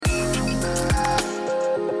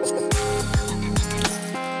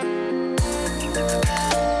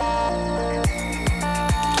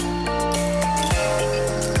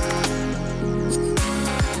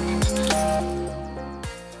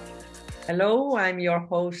Hello, I'm your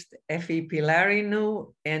host, Effie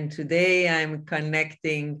Pilarinu, and today I'm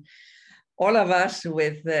connecting all of us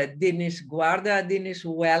with Dinis Guarda. Dinis,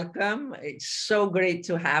 welcome. It's so great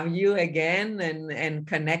to have you again and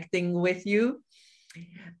connecting with you.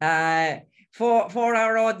 For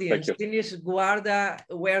our audience, Dinis Guarda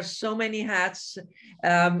wears so many hats.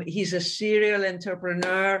 He's a serial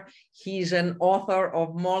entrepreneur. He's an author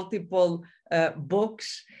of multiple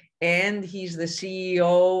books, and he's the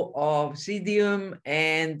CEO of Xidium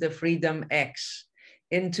and the Freedom X.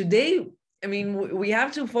 And today, I mean, we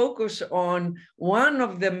have to focus on one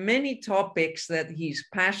of the many topics that he's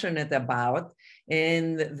passionate about,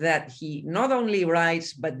 and that he not only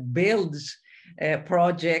writes, but builds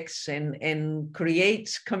projects and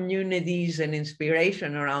creates communities and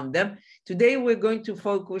inspiration around them. Today, we're going to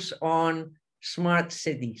focus on smart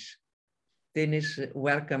cities. Dinis,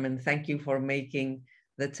 welcome, and thank you for making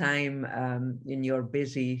the time in your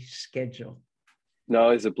busy schedule. No,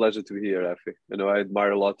 it's a pleasure to be here, Effie. You know, I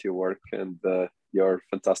admire a lot your work and your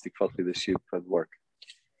fantastic thought leadership and work.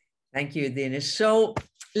 Thank you, Dinis. So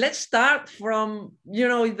let's start from,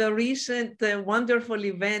 the recent wonderful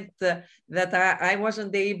event that I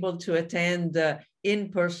wasn't able to attend in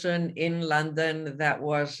person in London. That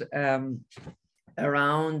was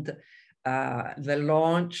around the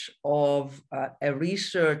launch of a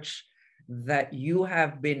research that you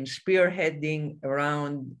have been spearheading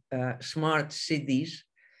around smart cities.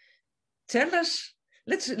 Tell us,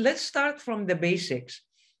 let's start from the basics.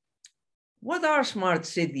 What are smart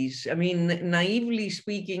cities? I mean, naively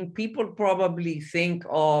speaking, people probably think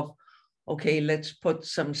of, okay, let's put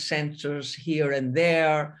some sensors here and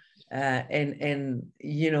there and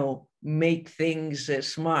make things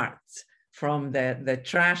smart, from the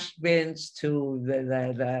trash bins to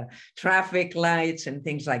the traffic lights and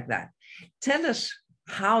things like that. Tell us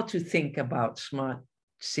how to think about smart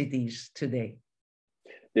cities today.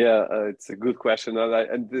 Yeah, it's a good question.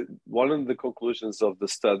 One of the conclusions of the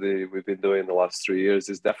study we've been doing in the last 3 years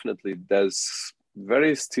is definitely there's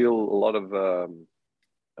still a lot of,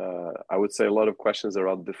 I would say, a lot of questions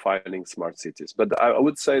around defining smart cities. But I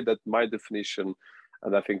would say that my definition,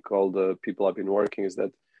 and I think all the people I've been working, is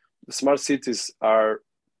that the smart cities are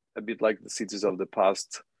a bit like the cities of the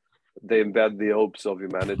past. They embed the hopes of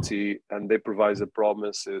humanity, and they provide a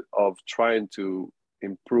promise of trying to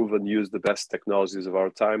improve and use the best technologies of our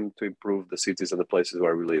time to improve the cities and the places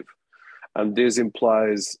where we live. And this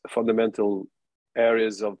implies fundamental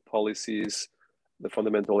areas of policies, the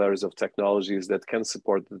fundamental areas of technologies that can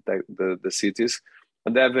support the cities,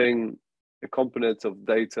 and having a component of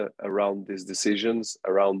data around these decisions,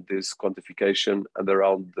 around this quantification, and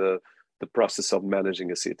around the process of managing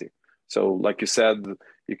a city. So like you said,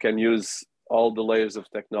 you can use all the layers of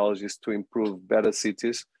technologies to improve better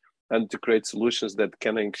cities and to create solutions that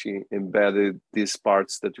can actually embed these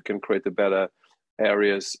parts, that you can create a better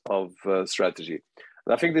areas of strategy.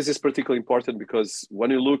 And I think this is particularly important because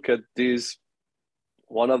when you look at these,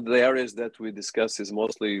 one of the areas that we discuss is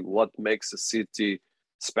mostly what makes a city,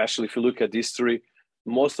 especially if you look at history,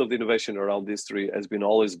 most of the innovation around history has been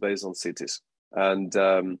always based on cities. And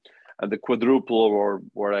the quadruple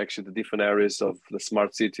or actually the different areas of the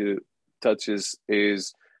smart city touches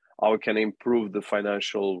is how we can improve the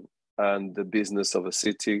financial and the business of a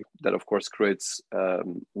city that of course creates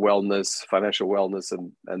wellness, financial wellness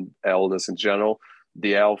and wellness in general,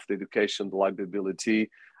 the health, the education, the livability,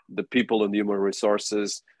 the people and human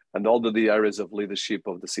resources, and all the areas of leadership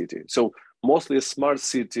of the city. So mostly a smart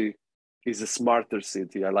city is a smarter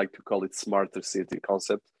city. I like to call it smarter city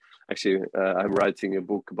concept. Actually, I'm writing a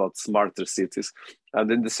book about smarter cities. And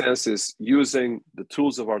in the sense is using the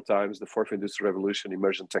tools of our times, the fourth industrial revolution,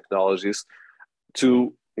 emergent technologies,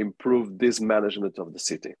 to improve this management of the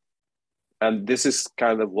city. And this is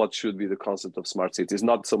kind of what should be the concept of smart cities,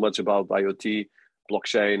 not so much about IoT,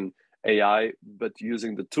 blockchain, AI, but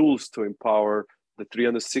using the tools to empower the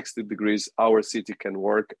 360 degrees our city can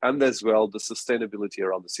work, and as well the sustainability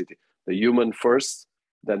around the city. The human first,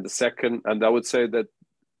 then the second, and I would say that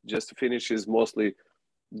just to finish is mostly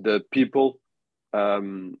the people,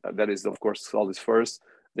 that is of course all this first,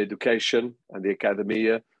 the education and the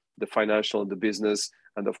academia, the financial and the business,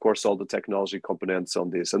 and of course all the technology components on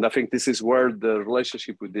this. And I think this is where the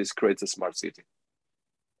relationship with this creates a smart city.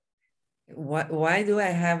 Why do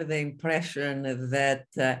I have the impression that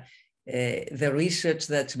the research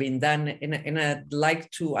that's been done, and I'd like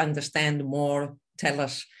to understand more, tell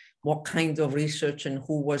us what kind of research and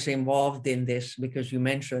who was involved in this, because you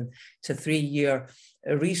mentioned it's a 3-year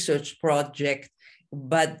research project,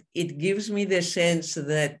 but it gives me the sense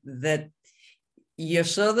that you're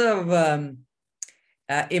sort of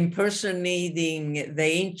impersonating the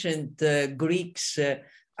ancient Greeks'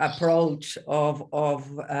 approach of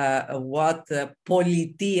what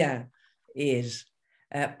politia is.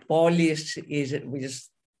 Polis is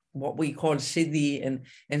what we call city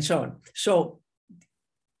and so on. So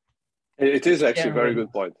it is actually a very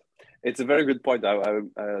good point. It's a very good point.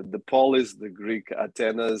 The polis, the Greek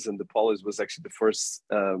Athens, and the polis was actually the first,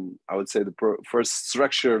 I would say, the first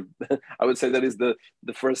structure. I would say that is the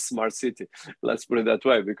first smart city. Let's put it that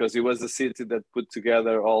way, because it was a city that put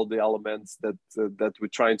together all the elements that we're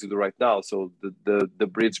trying to do right now. So the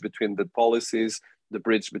bridge between the policies, the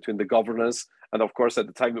bridge between the governance, and of course, at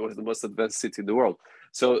the time, it was the most advanced city in the world.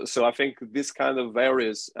 So I think this kind of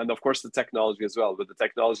areas, and of course the technology as well, but the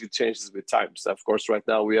technology changes with times. Of course, right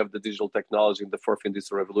now we have the digital technology in the fourth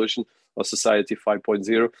industrial revolution of society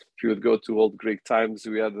 5.0. If you would go to old Greek times,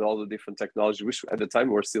 we had all the different technology, which at the time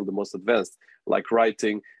were still the most advanced, like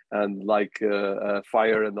writing and like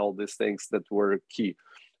fire and all these things that were key.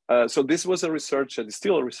 So this was a research, and it's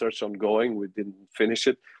still a research ongoing. We didn't finish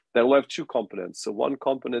it. Then we'll have two components. So one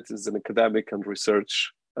component is an academic and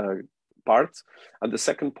research part, and the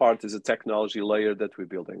second part is a technology layer that we're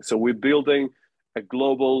building. So we're building a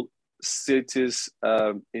global cities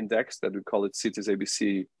index that we call it Cities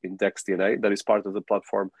ABC Index DNA. That is part of the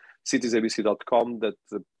platform citiesabc.com that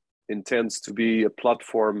intends to be a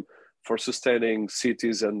platform for sustaining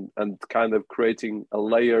cities and kind of creating a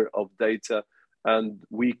layer of data and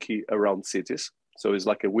wiki around cities. So it's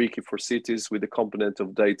like a wiki for cities with a component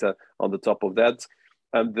of data on the top of that.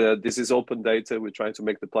 And this is open data. We're trying to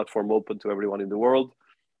make the platform open to everyone in the world.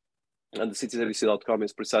 And the citiesabc.com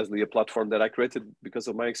is precisely a platform that I created because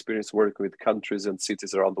of my experience working with countries and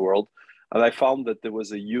cities around the world. And I found that there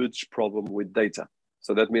was a huge problem with data.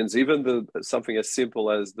 So that means even something as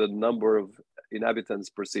simple as the number of inhabitants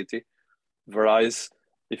per city varies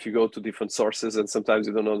if you go to different sources, and sometimes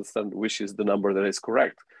you don't understand which is the number that is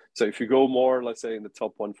correct. So if you go more, let's say, in the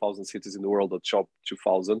top 1,000 cities in the world or top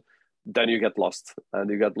 2,000, then you get lost. And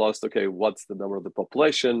you get lost, okay, what's the number of the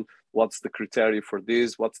population? What's the criteria for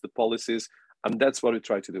this? What's the policies? And that's what we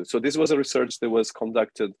try to do. So this was a research that was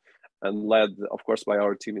conducted and led, of course, by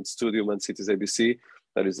our team in Studium and Cities ABC.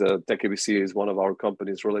 That is, Tech ABC is one of our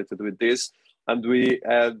companies related with this. And we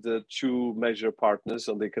had two major partners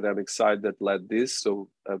on the academic side that led this. So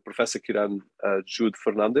Professor Kiran Jude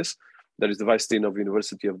Fernandes, that is the Vice Dean of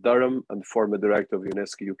University of Durham and former Director of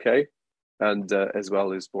UNESCO UK, and as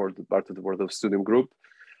well as part of the board of Studium Group.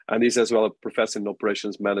 And he's as well a professor in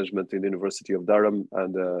operations management in the University of Durham,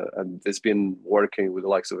 and has been working with the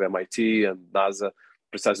likes of MIT and NASA,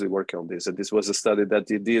 precisely working on this. And this was a study that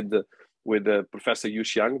he did with Professor Yu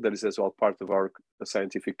Xiang, that is as well part of our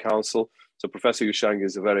scientific council. So Professor Yu Xiang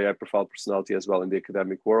is a very high-profile personality as well in the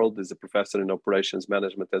academic world. He's a professor in operations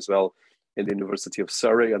management as well in the University of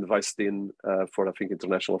Surrey and Vice Dean for, I think,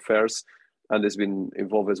 international affairs, and has been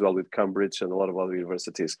involved as well with Cambridge and a lot of other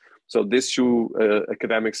universities. So these two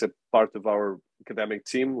academics are part of our academic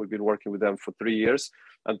team. We've been working with them for 3 years,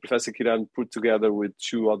 and Professor Kiran put together with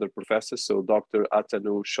two other professors, so Dr.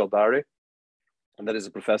 Atanu Chaudhary, and that is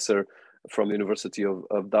a professor from the University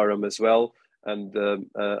of Durham as well, and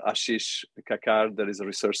Ashish Kakar, that is a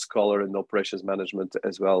research scholar in operations management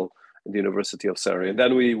as well in the University of Surrey. And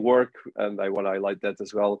then we work, and I want to highlight that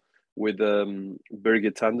as well, with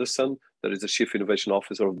Birgit Anderson, that is the Chief Innovation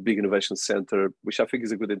Officer of the Big Innovation Center, which I think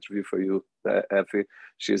is a good interview for you, Effie.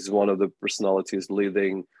 She's one of the personalities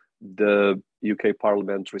leading the UK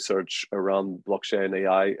Parliament research around blockchain,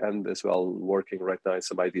 AI, and as well working right now in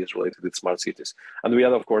some ideas related with smart cities. And we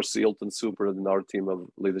had, of course, Hilton Super in our team of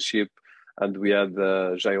leadership, and we had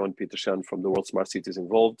Jayon Peterson from the World Smart Cities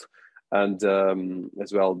involved, and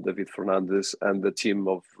as well David Fernandes and the team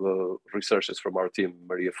of researchers from our team,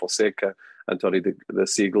 Maria Fonseca, Anthony de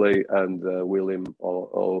Sigley, and William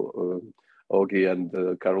Ogi,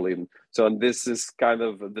 and Caroline. So, and this is kind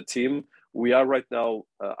of the team. We are right now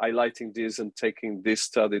highlighting this and taking this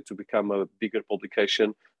study to become a bigger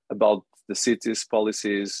publication about the cities,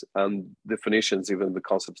 policies, and definitions, even the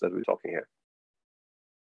concepts that we're talking here.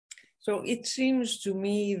 So it seems to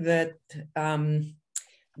me that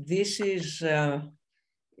this is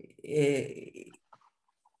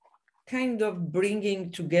kind of bringing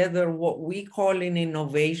together what we call in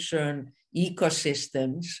innovation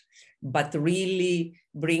ecosystems, but really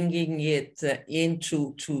bringing it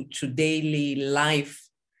into daily life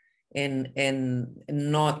and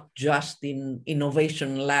not just in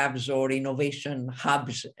innovation labs or innovation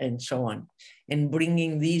hubs and so on, and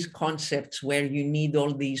bringing these concepts where you need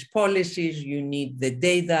all these policies, you need the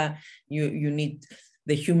data, you need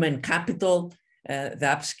the human capital, the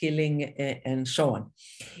upskilling, and so on.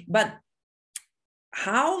 But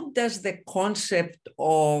how does the concept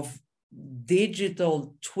of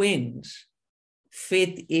digital twins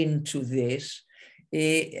fit into this?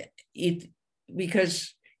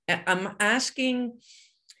 Because I'm asking,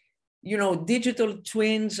 digital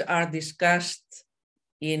twins are discussed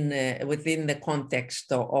within the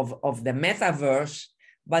context of the metaverse,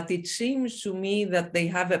 but it seems to me that they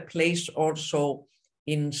have a place also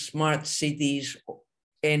in smart cities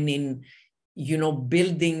and in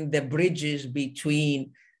building the bridges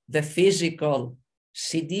between the physical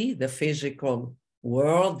city, the physical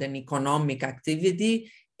world and economic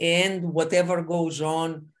activity, and whatever goes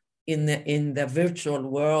on in the virtual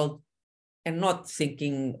world, and not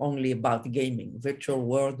thinking only about gaming. Virtual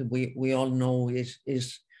world, we all know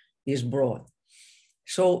is broad.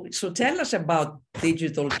 So tell us about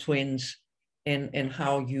digital twins and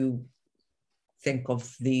how you think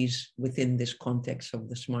of these within this context of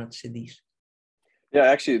the smart cities. Yeah,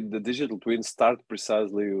 actually, the digital twins start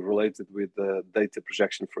precisely related with the data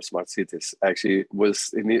projection for smart cities. Actually,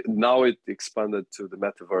 now it expanded to the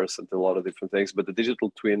metaverse and a lot of different things. But the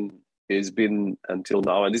digital twin has been until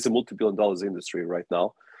now, and it's a multi-billion-dollar industry right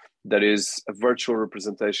now. That is a virtual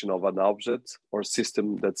representation of an object or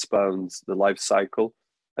system that spans the life cycle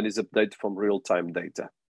and is updated from real-time data,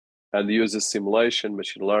 and uses simulation,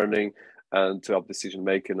 machine learning, and to help decision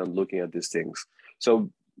making and looking at these things. So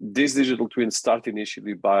these digital twins start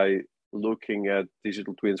initially by looking at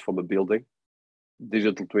digital twins from a building,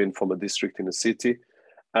 digital twin from a district in a city.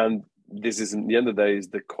 And this is, in the end of the day, is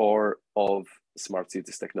the core of smart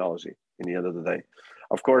cities technology, in the end of the day.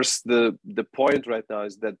 Of course, the point right now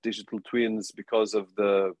is that digital twins, because of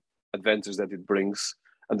the advantage that it brings,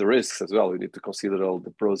 and the risks as well, we need to consider all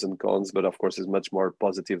the pros and cons, but of course it's much more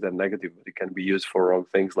positive than negative. It can be used for wrong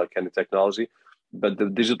things like any technology. But the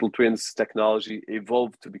digital twins technology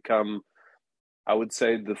evolved to become, I would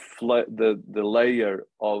say, the layer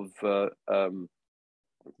of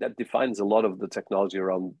that defines a lot of the technology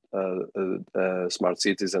around smart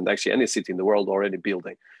cities, and actually any city in the world or any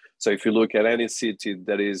building. So if you look at any city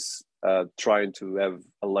that is trying to have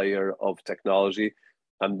a layer of technology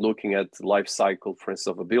and looking at the life cycle, for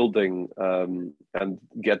instance, of a building and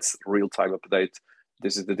gets real-time update,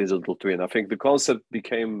 this is the digital twin. I think the concept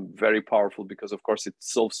became very powerful because, of course, it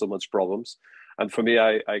solves so much problems. And for me,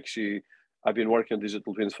 I've been working on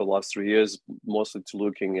digital twins for the last 3 years, mostly to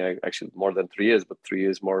looking at, actually more than 3 years, but 3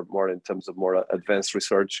 years more in terms of more advanced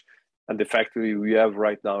research. And the fact that we have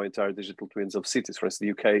right now entire digital twins of cities. For instance,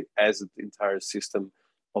 the UK has an entire system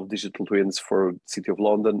of digital twins for City of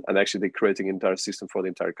London, and actually they're creating an entire system for the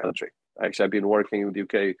entire country. Actually, I've been working with the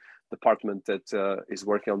UK department that is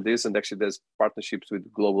working on this, and actually there's partnerships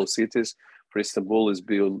with global cities. For Istanbul has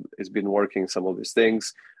been working some of these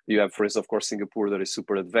things. You have, for instance, of course, Singapore that is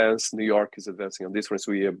super advanced. New York is advancing on this. For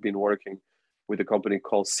instance, we have been working with a company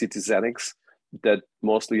called Citizenics that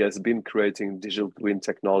mostly has been creating digital twin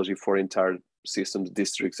technology for entire systems,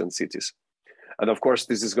 districts, and cities. And of course,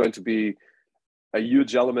 this is going to be a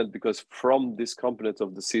huge element because from this component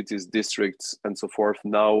of the cities, districts, and so forth,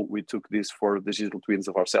 now we took this for digital twins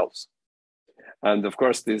of ourselves. And of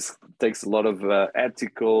course, this takes a lot of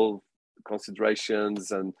ethical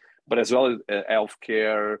considerations, but as well as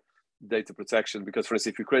healthcare, data protection. Because, for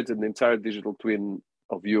instance, if you create an entire digital twin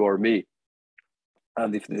of you or me,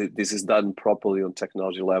 and if this is done properly on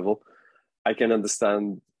technology level, I can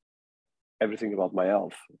understand everything about my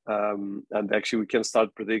health. And actually, we can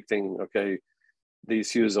start predicting, okay, the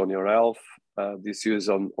issues on your health, the issues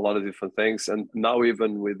on a lot of different things. And now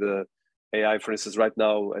even with the AI, for instance, right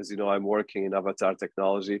now, as you know, I'm working in avatar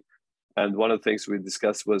technology. And one of the things we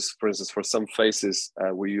discussed was, for instance, for some faces,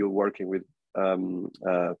 where you're working with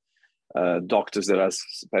doctors that are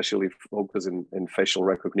especially focused in facial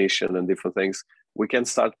recognition and different things, we can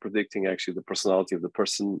start predicting actually the personality of the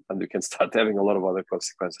person, and we can start having a lot of other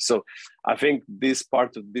consequences. So I think this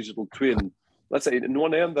part of digital twin, let's say, in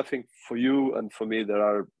one end, I think for you and for me that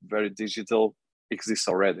are very digital, exists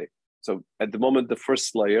already. So at the moment, the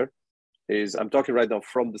first layer is, I'm talking right now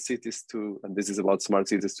from the cities to, and this is about smart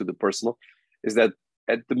cities, to the personal, is that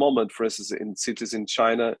at the moment, for instance, in cities in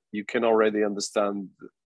China, you can already understand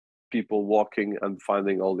people walking and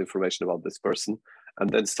finding all the information about this person, and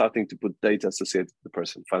then starting to put data associated with the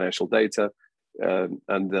person, financial data,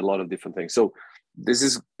 and a lot of different things. So this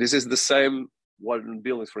is the same. What in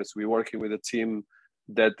buildings, for instance, we're working with a team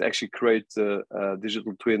that actually create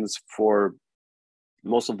digital twins for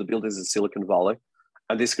most of the buildings in Silicon Valley.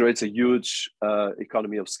 And this creates a huge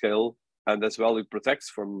economy of scale. And as well, it protects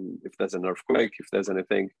from, if there's an earthquake, if there's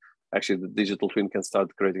anything, actually the digital twin can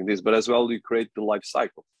start creating this. But as well, you create the life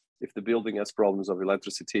cycle. If the building has problems of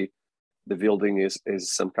electricity, the building is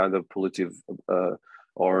some kind of pollutive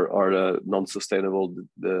or non-sustainable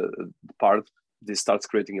the part, this starts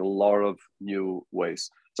creating a lot of new ways.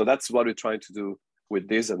 So that's what we're trying to do with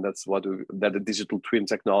this, and that's that the digital twin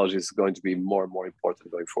technology is going to be more and more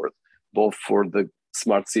important going forward, both for the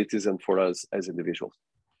smart cities and for us as individuals.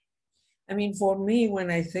 I mean, for me, when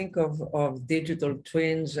I think of digital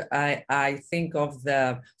twins, I think of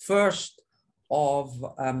the first of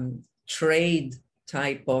trade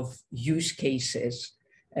type of use cases,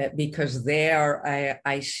 because there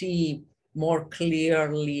I see more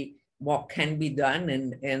clearly what can be done.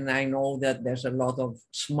 And I know that there's a lot of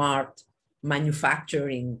smart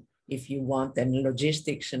manufacturing, if you want, and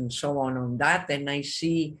logistics and so on that. And I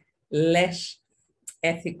see less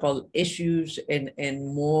ethical issues and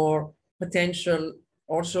more potential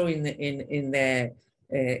also in the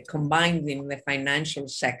combined in the financial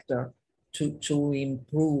sector to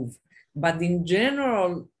improve. But in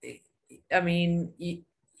general, I mean,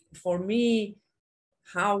 for me,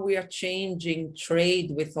 how we are changing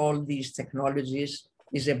trade with all these technologies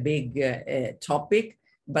is a big topic,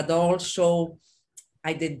 but also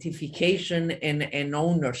identification and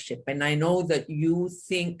ownership. And I know that you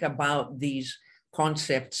think about these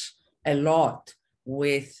concepts a lot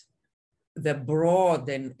with the broad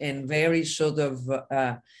and very sort of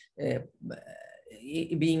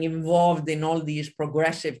being involved in all these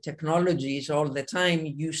progressive technologies all the time.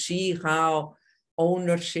 You see how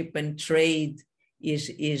ownership and trade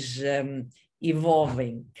is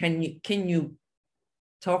evolving. Can you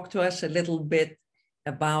talk to us a little bit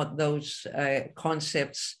about those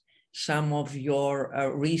concepts, some of your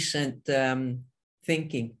recent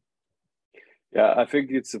thinking? Yeah, I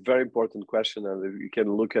think it's a very important question, and you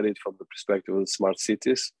can look at it from the perspective of smart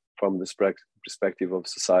cities, from the perspective of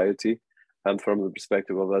society, and from the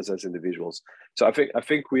perspective of us as individuals. So I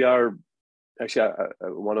think we are actually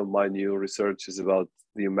one of my new research is about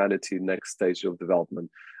the humanity next stage of development,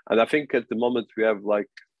 and I think at the moment we have like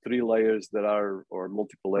 3 layers that are, or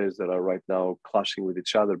multiple layers that are right now clashing with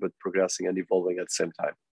each other, but progressing and evolving at the same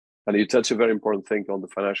time. And you touch a very important thing on the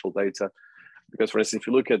financial data. Because, for instance, if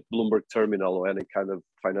you look at Bloomberg Terminal or any kind of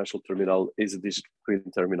financial terminal, is a digital twin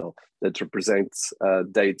terminal that represents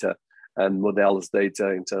data and models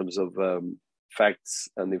data in terms of facts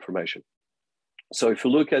and information. So if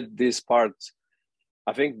you look at this part,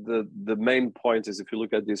 I think the main point is, if you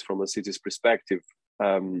look at this from a city's perspective,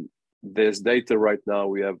 there's data right now.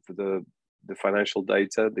 We have the financial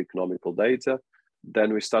data, the economical data.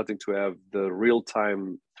 Then we're starting to have the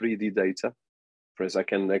real-time 3D data. For instance, I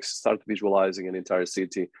can start visualizing an entire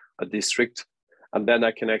city, a district, and then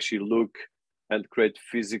I can actually look and create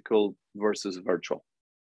physical versus virtual.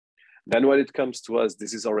 Then when it comes to us,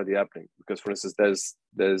 this is already happening, because, for instance,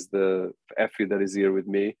 there's the Effie that is here with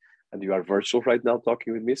me, and you are virtual right now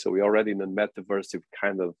talking with me. So we're already in a metaversive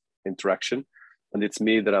kind of interaction. And it's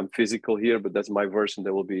me that I'm physical here, but that's my version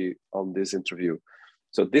that will be on this interview.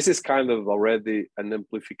 So this is kind of already an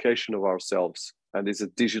amplification of ourselves, and it's a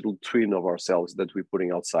digital twin of ourselves that we're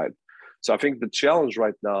putting outside. So I think the challenge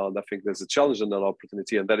right now, and I think there's a challenge and an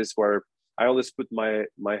opportunity, and that is where I always put my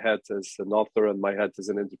hat as an author and my hat as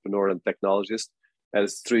an entrepreneur and technologist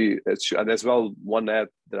as 3, and as well one hat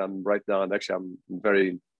that I'm right now, and actually I'm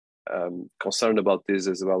very concerned about this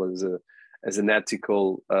as well as an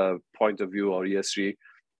ethical point of view, or ESG,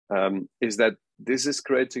 is that this is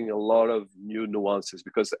creating a lot of new nuances,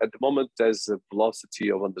 because at the moment there's a velocity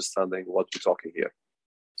of understanding what we're talking here.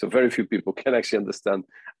 So very few people can actually understand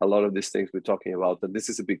a lot of these things we're talking about. And this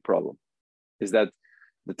is a big problem, is that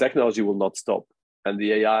the technology will not stop. And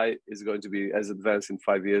the AI is going to be as advanced in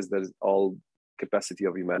 5 years as all capacity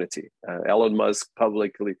of humanity. Elon Musk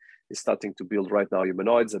publicly is starting to build right now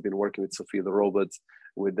humanoids. I've been working with Sophia the robot,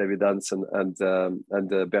 with David Hansen and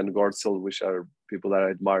Ben Goertzel, which are people that I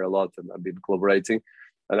admire a lot, and I've been collaborating.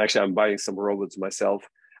 And actually, I'm buying some robots myself,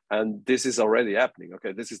 and this is already happening.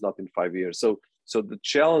 Okay, this is not in 5 years. So the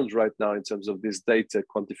challenge right now in terms of this data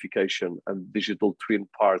quantification and digital twin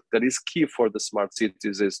part that is key for the smart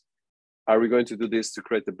cities is: are we going to do this to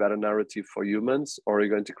create a better narrative for humans, or are we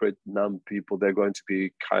going to create numb people? They're going to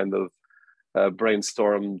be kind of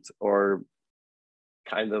brainstormed or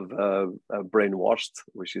kind of brainwashed,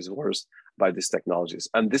 which is worse, by these technologies.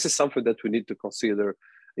 And this is something that we need to consider,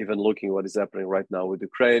 even looking what is happening right now with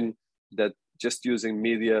Ukraine, that just using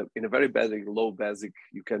media in a very basic, low basic,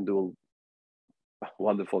 you can do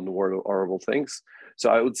wonderful and horrible things. So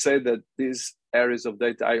I would say that these areas of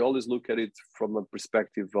data, I always look at it from a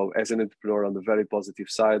perspective of, as an entrepreneur on the very positive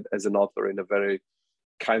side, as an author in a very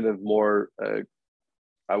kind of more,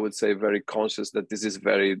 I would say, very conscious that this is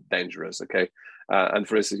very dangerous. Okay. And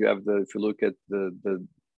for instance, if you look at the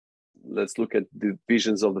let's look at the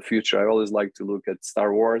visions of the future. I always like to look at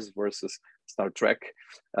Star Wars versus Star Trek,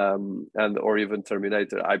 and or even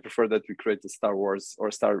Terminator. I prefer that we create a Star Wars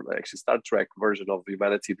or Star Trek version of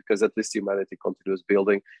humanity, because at least humanity continues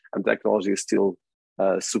building and technology still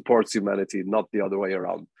supports humanity, not the other way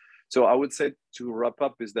around. So I would say, to wrap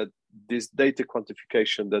up, is that this data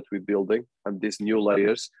quantification that we're building and these new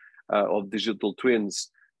layers of digital twins,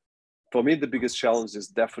 for me, the biggest challenge is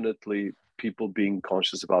definitely people being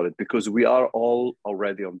conscious about it, because we are all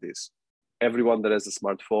already on this. Everyone that has a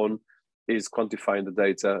smartphone is quantifying the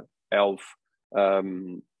data. Health,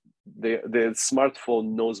 the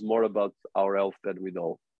smartphone knows more about our health than we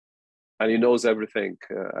know, and he knows everything,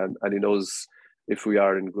 and he knows if we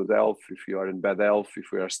are in good health, if you are in bad health, if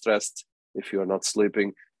we are stressed, if you are not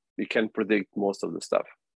sleeping. We can predict most of the stuff.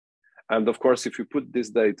 And of course, if you put this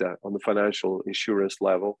data on the financial insurance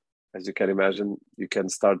level, as you can imagine, you can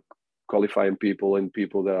start qualifying people and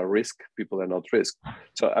people that are risk, people that are not risk.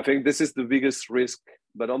 So I think this is the biggest risk.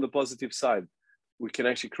 But on the positive side, we can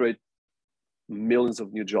actually create millions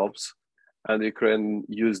of new jobs, and you can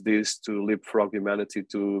use this to leapfrog humanity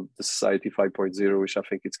to the society 5.0, which I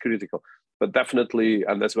think is critical. But definitely,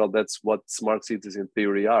 and as well, that's what smart cities in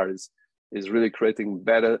theory are, is really creating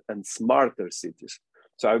better and smarter cities.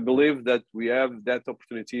 So I believe that we have that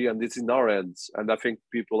opportunity, and it's in our hands. And I think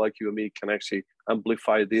people like you and me can actually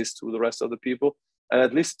amplify this to the rest of the people, and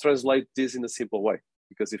at least translate this in a simple way.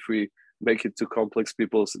 Because if we make it too complex,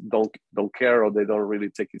 people don't care, or they don't really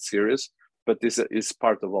take it serious. But this is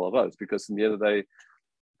part of all of us, because in the end of the day,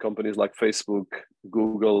 companies like Facebook,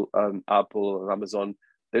 Google, Apple, and Amazon,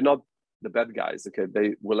 they're not the bad guys. Okay,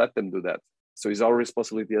 they will let them do that. So it's our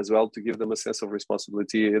responsibility as well to give them a sense of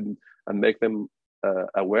responsibility and make them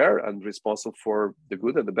aware and responsible for the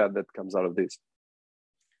good and the bad that comes out of this.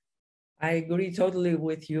 I agree totally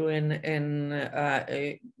with you, and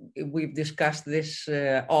we've discussed this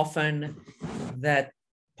often, that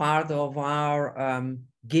part of our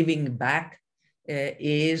giving back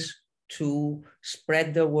is to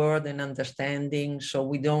spread the word and understanding, so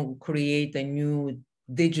we don't create a new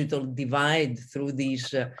digital divide through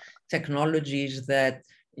these technologies that,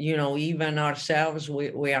 you know, even ourselves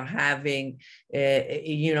we are having,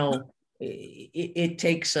 you know, it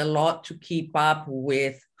takes a lot to keep up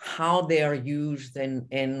with how they are used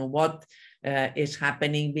and what is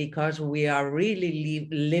happening, because we are really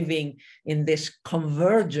living in this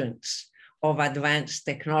convergence of advanced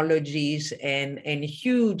technologies and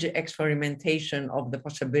huge experimentation of the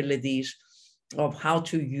possibilities of how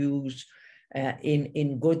to use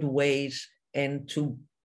in good ways and to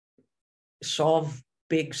solve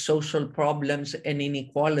big social problems and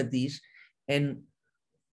inequalities, and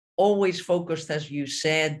always focused, as you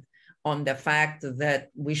said, on the fact that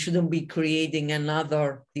we shouldn't be creating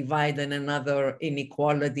another divide and another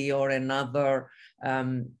inequality or another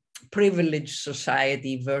privileged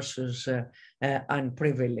society versus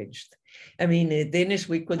unprivileged. I mean, Dennis,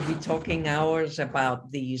 we could be talking hours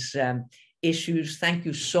about these issues. Thank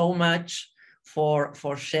you so much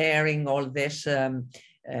for sharing all this on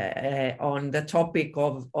the topic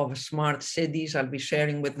of smart cities. I'll be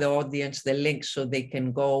sharing with the audience the link so they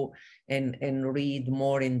can go and read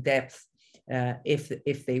more in depth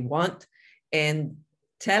if they want. And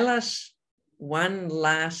tell us one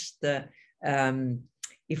last,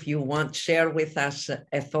 if you want, share with us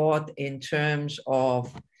a thought in terms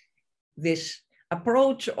of this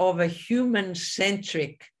approach of a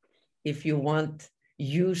human-centric, if you want,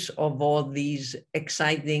 use of all these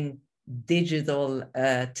exciting digital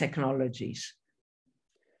technologies.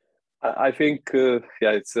 I think,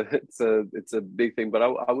 yeah, it's a big thing, but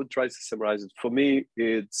I would try to summarize it. For me,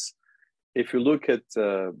 it's, if you look at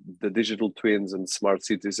the digital twins and smart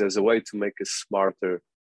cities as a way to make us smarter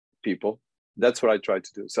people, that's what I try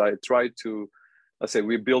to do. So I try to, I say,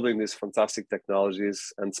 we're building these fantastic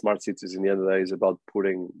technologies, and smart cities in the end of the day is about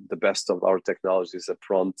putting the best of our technologies up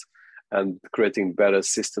front and creating better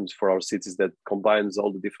systems for our cities that combines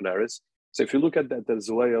all the different areas. So if you look at that as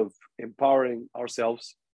a way of empowering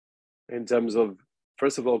ourselves in terms of,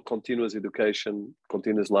 first of all, continuous education,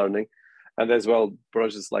 continuous learning, and as well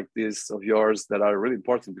projects like this of yours that are really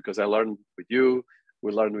important, because I learn with you,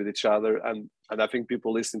 we learn with each other, and I think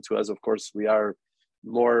people listening to us, of course, we are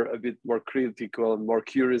a bit more critical and more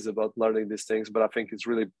curious about learning these things, but I think it's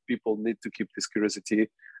really, people need to keep this curiosity,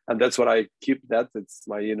 and that's what I keep. That it's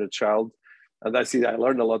my inner child, and I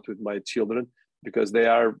learn a lot with my children because they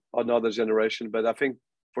are another generation. But I think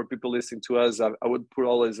for people listening to us, I would put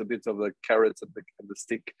always a bit of the carrot and the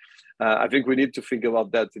stick. I think we need to think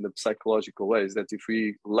about that in a psychological ways, that if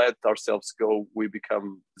we let ourselves go, we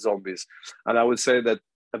become zombies. And I would say that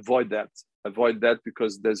avoid that. avoid that,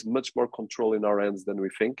 because there's much more control in our hands than we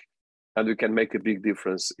think, and we can make a big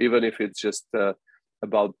difference, even if it's just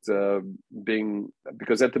about being,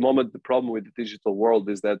 because at the moment the problem with the digital world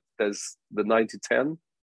is that there's the 90-10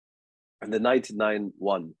 and the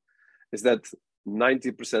 99-1, is that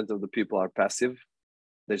 90% of the people are passive,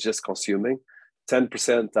 they're just consuming,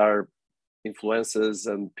 10% are influencers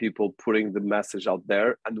and people putting the message out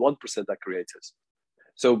there, and 1% are creators.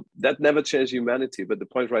 So that never changed humanity. But the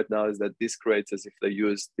point right now is that these creators, if they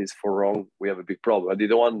use this for wrong, we have a big problem. And they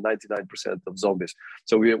don't want 99% of zombies.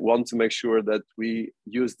 So we want to make sure that we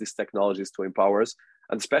use these technologies to empower us,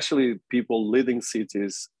 and especially people leading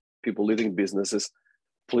cities, people leading businesses.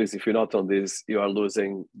 Please, if you're not on this, you are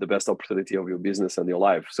losing the best opportunity of your business and your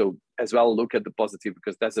life. So as well, look at the positive,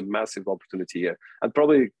 because that's a massive opportunity here. And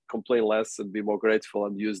probably complain less and be more grateful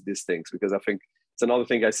and use these things, because I think it's another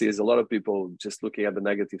thing I see is a lot of people just looking at the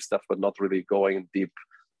negative stuff, but not really going deep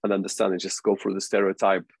and understanding, just go for the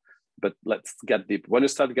stereotype. But let's get deep. When you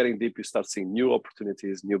start getting deep, you start seeing new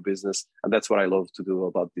opportunities, new business. And that's what I love to do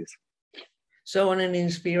about this. So on an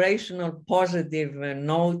inspirational, positive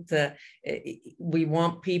note, we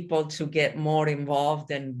want people to get more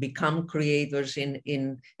involved and become creators and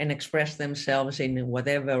express themselves in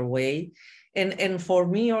whatever way. And for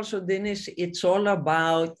me also, Dennis, it's all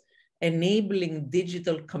about enabling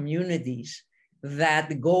digital communities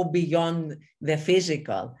that go beyond the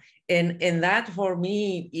physical. And that for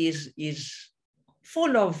me is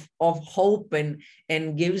full of hope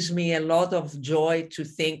and gives me a lot of joy to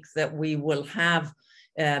think that we will have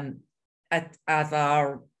at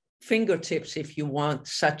our fingertips, if you want,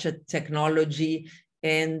 such a technology,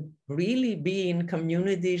 and really be in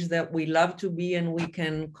communities that we love to be and we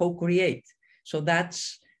can co-create. So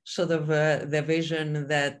that's sort of the vision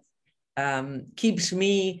that keeps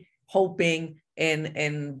me hoping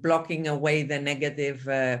and blocking away the negative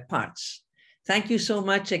parts. Thank you so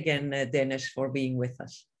much again, Dennis, for being with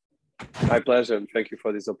us. My pleasure, and thank you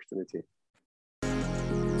for this opportunity.